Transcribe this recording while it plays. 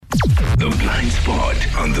blind spot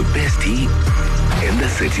on the bestie in the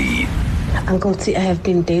city. Uncle T, I have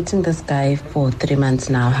been dating this guy for 3 months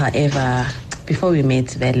now. However, before we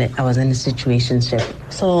met, I was in a situationship.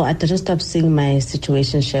 So I didn't stop seeing my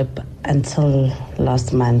situationship until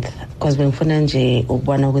last month. Because when nje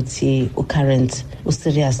ubona ukuthi current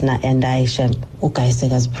serious na and Aisha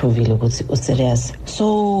ukayisekas provile ukuthi serious.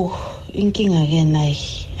 So inking again,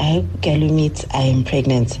 I girl meet, I am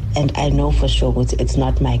pregnant, and I know for sure that it's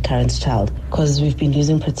not my current child because we've been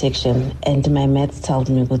using protection, and my mates told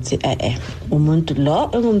me that umuntu lo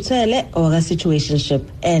ungumthele or a situationship,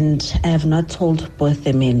 and I have not told both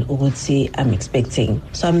the men ukuthi I'm expecting.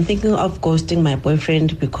 So I'm thinking of ghosting my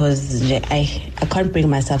boyfriend because I can't bring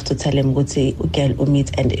myself to tell him ukuthi girl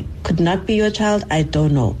meet and it could not be your child. I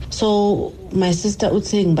don't know. So my sister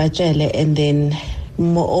utsing bajele, and then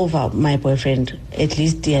moreover, my boyfriend, at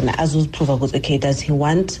least as will prove okay, does he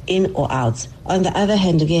want in or out? On the other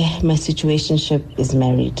hand, my situationship is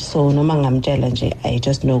married. So no mangam challenge. I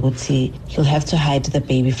just know he'll have to hide the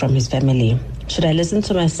baby from his family. Should I listen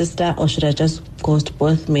to my sister or should I just ghost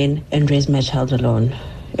both men and raise my child alone?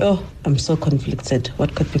 Oh, I'm so conflicted.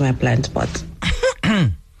 What could be my blind spot?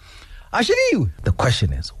 Actually, the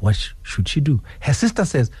question is, what should she do? Her sister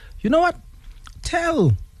says, you know what?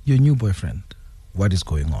 Tell your new boyfriend what is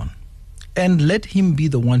going on and let him be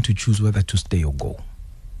the one to choose whether to stay or go.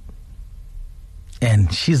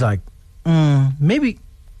 And she's like, maybe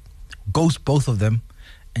ghost both of them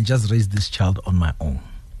and just raise this child on my own.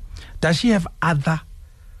 Does she have other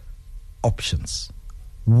options?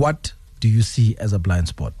 What do you see as a blind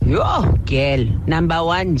spot? Yo, girl. Number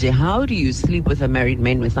one, how do you sleep with a married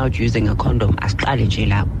man without using a condom?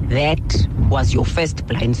 That was your first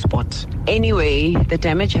blind spot. Anyway, the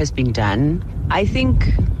damage has been done. I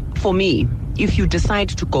think, for me, if you decide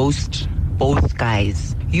to ghost both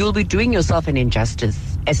guys, you'll be doing yourself an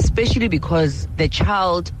injustice, especially because the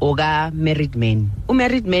child oga married man.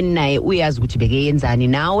 Married man naye uyazi ukuthi bekeyenzani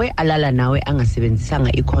nawe alala nawe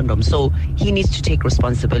angasebenzisanga i-condom. So he needs to take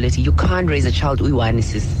responsibility. You can't raise a child uyiwani,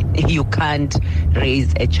 sis. You can't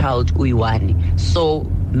raise a child uyiwani. So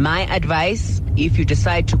my advice, if you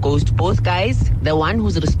decide to ghost both guys, the one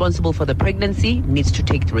who's responsible for the pregnancy needs to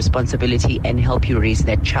take the responsibility and help you raise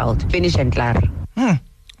that child. Finish and clear.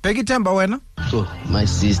 Peggy Temba wena? So my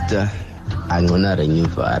sister, I'm gonna renew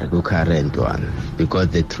for the current one because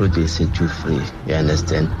the truth will set you free. You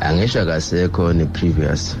understand? Angisha kaseko ne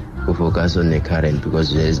previous. We focus on the current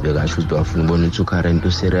because there is bigger shoot to afun to current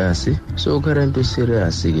to serious. So current to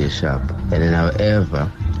serious is sharp. And then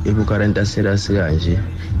however, if you current to serious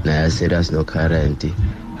na serious no current,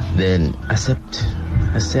 then accept.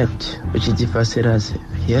 Which is if serious,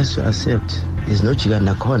 yes, accept. There's no chicken in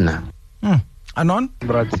the corner. Anon?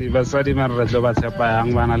 Brati, basadi man retlo ba tshepa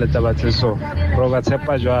yang bana le taba tseso. Ro ba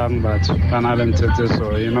tshepa jwang batho bana le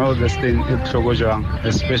ntsetso. You know this thing it tlhogo jwang,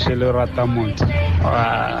 especially Ratamont.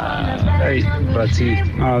 Hey, Brati.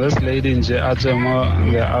 This lady nje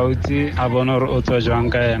atsemo the outi abonor otho jwang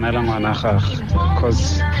ka yena le ngwana gagwe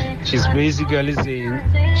because she's basically saying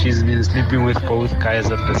she's been sleeping with both guys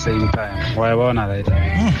at the same time. Why bona that?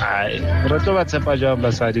 Ai, retlo ba tshepa jwang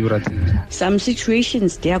basadi Brati. Some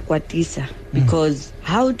situations they are kwatisa. Because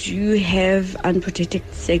how do you have unprotected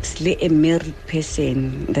sex with a married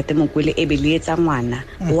person?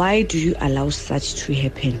 Why do you allow such to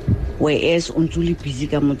happen? Whereas untuli busy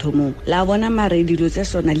ka motho mo la bona mare dilo tse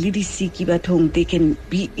sona le di siki bathong they can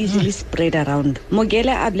be easily spread around.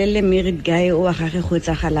 Mogele ablele married guy o wa gage go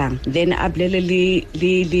tsagalang, then ablele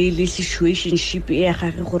le situationship e ya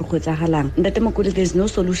gage gore go tsagalang. Ntate mokole, there's no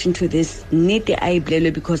solution to this. Nete a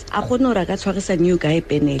iblele because a gone ra ka tshwarisa new guy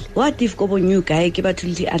panel. What if go new guy ke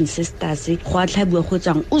batho le ancestors go a tlhabua go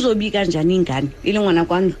tsang o zo bi ka njani ngane ile ngwana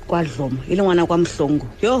kwa dlomo ile ngwana kwa mhlongo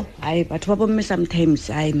yo ai batho ba bomme sometimes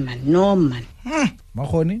ai man no man.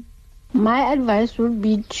 Mahoni? My advice would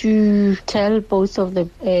be to tell both of the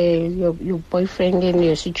your boyfriend and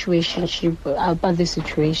your situationship about the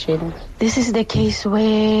situation. This is the case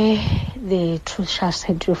where the truth shall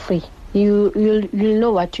set you free. You'll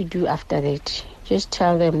know what to do after that. Just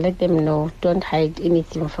tell them, let them know. Don't hide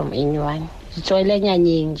anything from anyone. Once.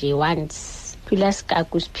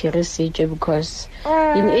 Because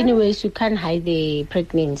in any ways you can't hide the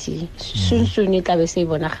pregnancy. Soon it will say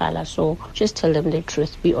bonachala. So just tell them the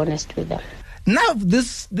truth. Be honest with them. Now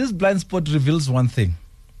this blind spot reveals one thing.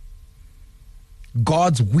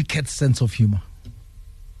 God's wicked sense of humor.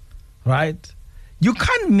 Right? You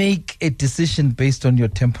can't make a decision based on your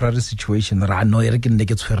temporary situation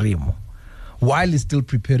while he's still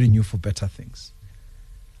preparing you for better things.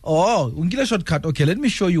 Oh, ungila shortcut. Okay, let me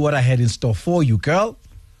show you what I had in store for you, girl.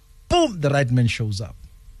 Boom, the right man shows up.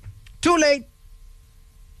 Too late.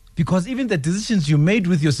 Because even the decisions you made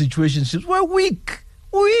with your situationships were weak.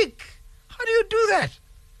 Weak. How do you do that?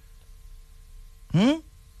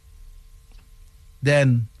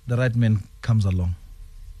 Then the right man comes along.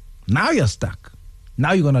 Now you're stuck.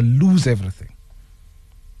 Now you're going to lose everything.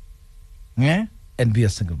 Yeah? And be a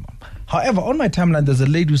single mom. However, on my timeline, there's a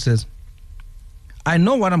lady who says, I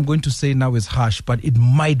know what I'm going to say now is harsh, but it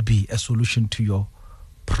might be a solution to your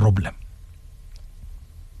problem.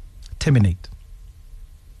 Terminate.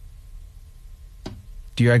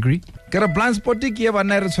 Do you agree? Get a blind spot ke ba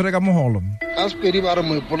na re tshwere ka moholom. Aspedi ba re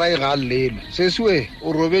mo ipolai ga lelo. Seswe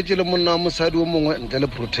o robetse le monna mosadi o mongwe ntle le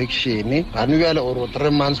protection. Ga ne bjale o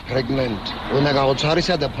 3 months pregnant. O nyaka go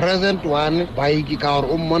tshwarisa the present one ba iki ka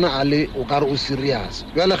gore o mmona ale o ka re o serious.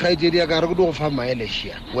 Bjale ga itsedi ya ka re go go fa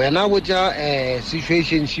maeleshia. Wena botsa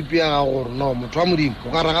situationship ya ga gore no motho wa modimo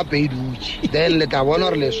o ka re ga pedi uchi. Then le tla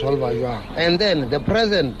bona re le solve jwang. And then the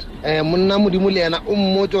present monna modimo le yena o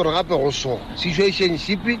mmotse gore gape go so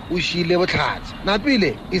situationship o shile botlhatsi na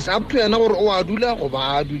pele is up to yena gore o a dula go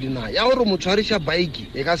ba a dule na ya gore motshwarisha bike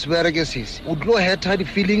e ka se bereke sese o tlo heta di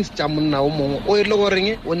feelings tša monna o mongwe o ile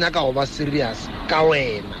goreng o nyaka go ba serious ka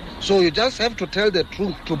wena. So you just have to tell the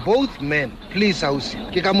truth to both men. Please ausi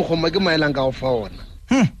ke ka mogoma ke maelang ka go fa ona.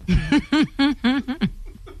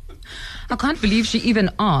 I can't believe she even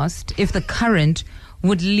asked if the current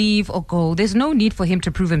would leave or go. There's no need for him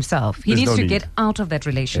to prove himself. He needs to get out of that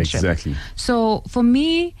relationship. Exactly. So for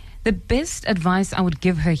me, the best advice I would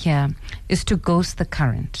give her here is to ghost the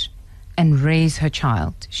current and raise her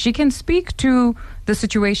child. She can speak to the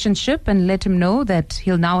situationship and let him know that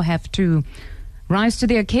he'll now have to rise to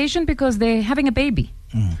the occasion because they're having a baby.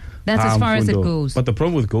 That's as far as it goes. But the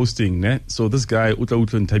problem with ghosting, ne? So this guy, Utla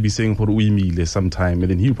Ntabi saying for uimile sometime, and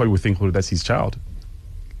then he probably would think, that's his child.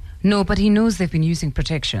 No, but he knows they've been using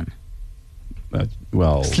protection.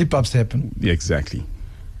 Well, slip-ups happen. Yeah, exactly.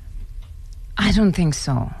 I don't think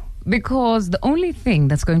so. Because the only thing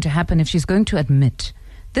that's going to happen if she's going to admit,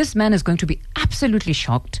 this man is going to be absolutely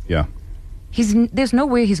shocked. Yeah. There's no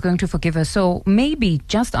way he's going to forgive her. So maybe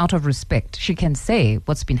just out of respect, she can say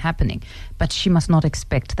what's been happening. But she must not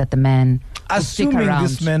expect that the man will stick around.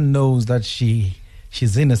 This man knows that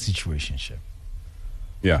she's in a situationship.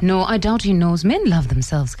 Yeah. No, I doubt he knows. Men love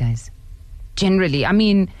themselves, guys. Generally. I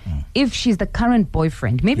mean, if she's the current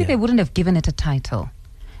boyfriend, maybe they wouldn't have given it a title.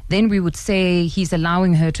 Then we would say he's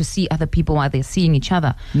allowing her to see other people while they're seeing each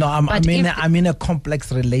other. No, I'm in a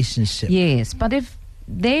complex relationship. Yes, but if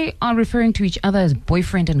they are referring to each other as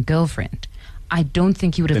boyfriend and girlfriend, I don't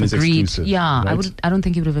think he would have agreed. Yeah, right? I don't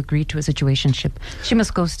think he would have agreed to a situationship. She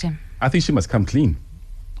must ghost him. I think she must come clean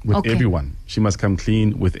with everyone. She must come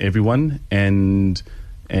clean with everyone and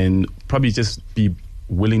probably just be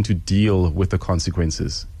willing to deal with the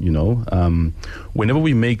consequences, whenever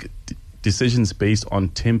we make decisions based on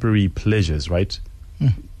temporary pleasures, right?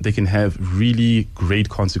 They can have really great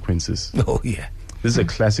consequences. Oh, yeah. This is a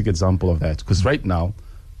classic example of that. Because right now,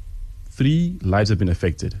 3 lives have been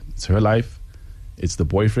affected. It's her life, it's the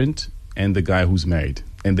boyfriend, and the guy who's married.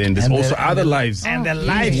 And then there's also other lives. And the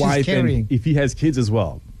life she's carrying. If he has kids as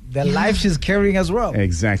well. The life she's carrying as well.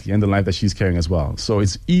 Exactly, and the life that she's carrying as well. So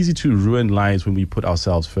it's easy to ruin lives when we put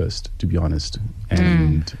ourselves first, to be honest.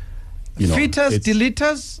 And, fetus,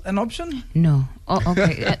 deleters, an option? No. Oh,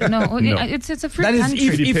 okay. No. It's a free country.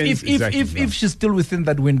 If she's still within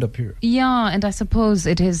that window period. Yeah, and I suppose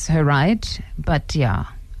it is her right. But yeah,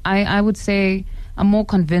 I would say I'm more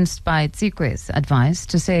convinced by Tsikwe's advice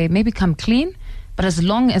to say maybe come clean. But as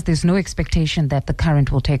long as there's no expectation that the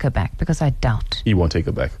current will take her back, because I doubt. He won't take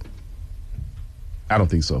her back. I don't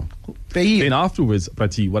think so. Then afterwards,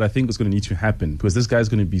 Prati, what I think is going to need to happen, because this guy's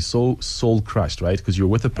going to be so soul-crushed, right? Because you're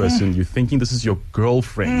with a person, you're thinking this is your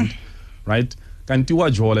girlfriend, right? And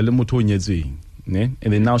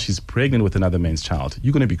then now she's pregnant with another man's child.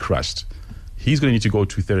 You're going to be crushed. He's going to need to go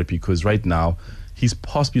to therapy, because right now, he's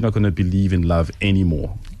possibly not going to believe in love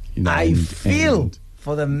anymore. I feel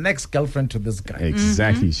for the next girlfriend to this guy.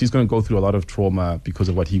 Exactly. She's going to go through a lot of trauma because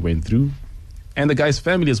of what he went through. And the guy's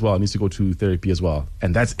family as well needs to go to therapy as well.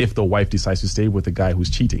 And that's if the wife decides to stay with the guy who has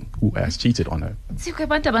cheated on her. Hey,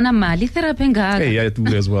 I do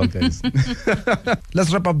as well, guys.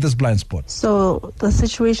 Let's wrap up this blind spot. So the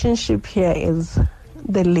situationship here is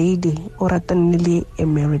the lady, Oratanili, a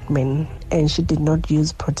married man, and she did not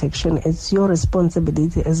use protection. It's your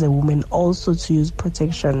responsibility as a woman also to use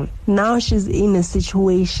protection. Now she's in a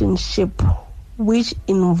situationship which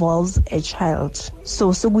involves a child. So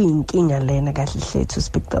sekuyinkinga lena kahle to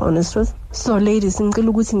speak the honest truth. So ladies, ngicela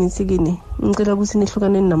ukuthi ngisikini, ngicela ukuthi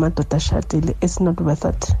nihlukane namadoda ashadile. It's not worth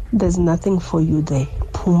it. There's nothing for you there.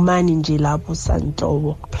 Phumani nje lapho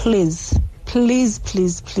sanhlobo. Please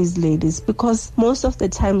please, ladies, because most of the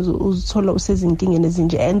times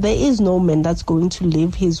and there is no man that's going to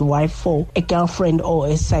leave his wife for a girlfriend or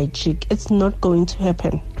a side chick. It's not going to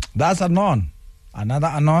happen. That's Anon. Another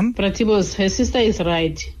Anon. Pratibos, her sister is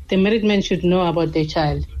right. The married man should know about the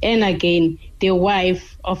child. And again, the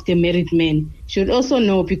wife of the married man should also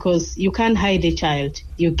know, because you can't hide a child.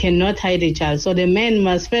 You cannot hide a child. So the man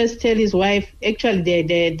must first tell his wife, actually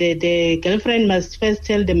the girlfriend must first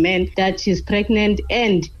tell the man that she's pregnant,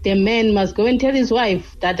 and the man must go and tell his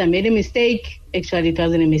wife that I made a mistake. Actually, it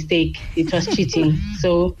wasn't a mistake. It was cheating.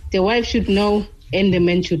 So the wife should know and the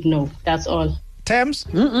man should know. That's all. Thames?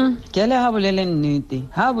 Both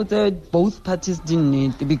parties didn't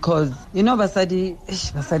need, because you know basadi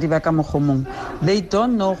ba ka mogomong, they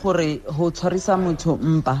don't know gore ho tshwarisa motho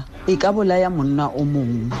mpa e ka bolaya monna o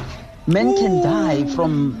mong. Men can die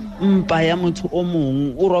from mpa ya motho o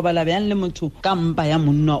mong, o robala bjang le motho ka mpa ya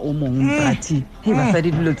monna o mong. Brati he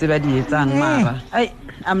basadi dilo tse ba di etsang mara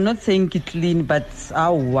I'm not saying it clean, but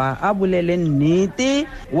awa abulele nnete.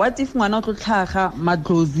 What if ngwana o tlo tlhaga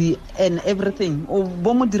matlozi and everything o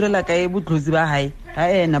bo mo direla ka e botlozi ba hae?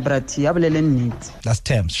 That's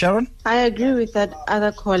Thames. Sharon? I agree with that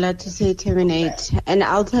other caller to say terminate, and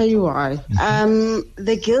I'll tell you why.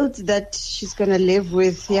 The guilt that she's going to live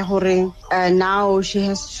with, now she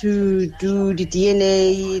has to do the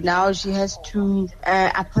DNA, now she has to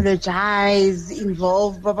apologize,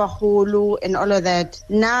 involve Baba Holo and all of that.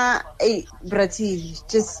 Now, Brati,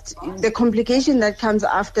 just the complication that comes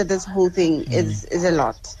after this whole thing is a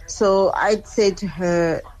lot. So I'd say to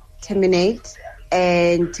her, terminate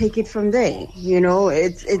and take it from there. You know,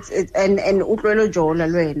 it's and utlwelo jola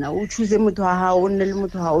lwena o choose motho wa hao o nne le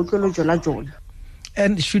motho wa hao utlwelo jola jola.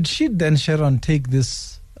 And should she then, Sharon, take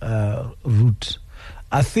this route?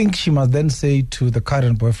 I think she must then say to the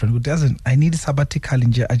current boyfriend who doesn't, I need sabbatical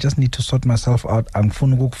in jail, I just need to sort myself out. I'm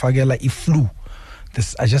fagela flu.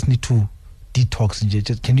 This I just need to detox in jail.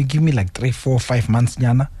 Can you give me like 3, 4, 5 months,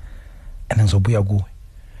 Nyana? And then Zobuya go.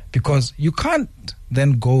 Because you can't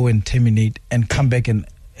then go and terminate and come back and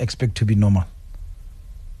expect to be normal.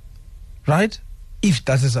 Right? If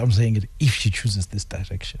that is how I'm saying it, if she chooses this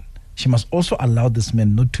direction. She must also allow this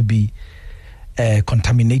man not to be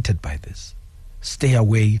contaminated by this. Stay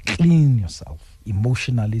away, clean yourself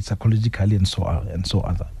emotionally, psychologically, and so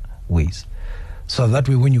other ways. So that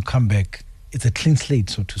way when you come back, it's a clean slate,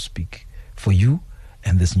 so to speak, for you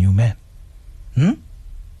and this new man.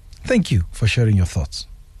 Thank you for sharing your thoughts.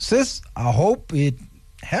 Sis, I hope it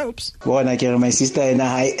helps. My sister and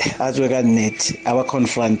I net our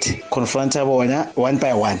confront bona one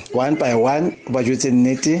by one but you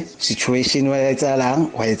net situation where it's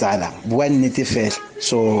alang one net fair.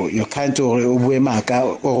 So you can't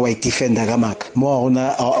maka or white defender maka more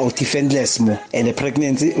or defendless more, and the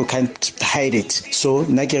pregnancy you can't hide it. So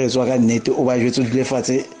nakere zwaga net over you to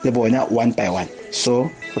lefatse le bona one by one. So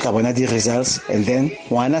we can the results, and then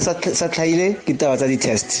one satellite kita the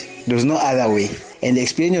test. There's no other way. And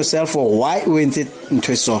explain yourself for why you went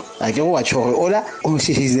into so. Like you watch her order,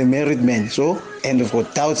 he's a married man. So and of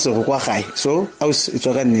doubts of high. So it's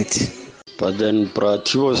net. But then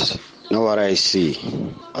Pratibos, know what I see.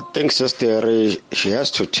 I think Sister she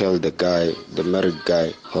has to tell the guy, the married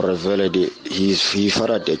guy, or a valid he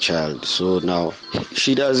fathered the child. So now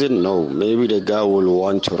she doesn't know. Maybe the guy will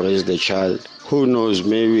want to raise the child. Who knows?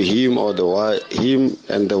 Maybe him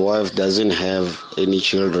and the wife doesn't have any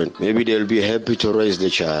children. Maybe they'll be happy to raise the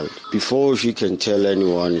child. Before she can tell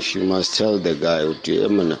anyone, she must tell the guy,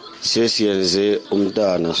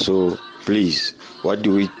 so please, what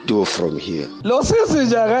do we do from here? Lo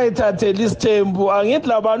sisijaga ithathela isithembu angithi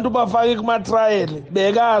labantu bafake kuma trial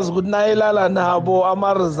bekazi ukuthi nayilala nabo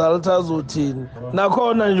ama results azothini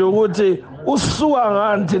nakhona nje ukuthi usuka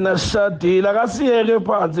ngani thina sishadile akasiyeke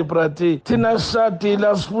phansi brati thina sishadile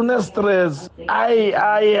asifune stress ayi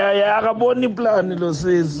akaboni plan lo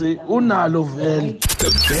sisi unalo vele. The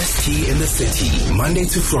best tea in the city, Monday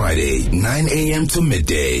to Friday, 9 a.m. to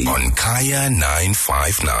midday on Kaya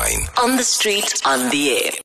 959. On the street, on the air.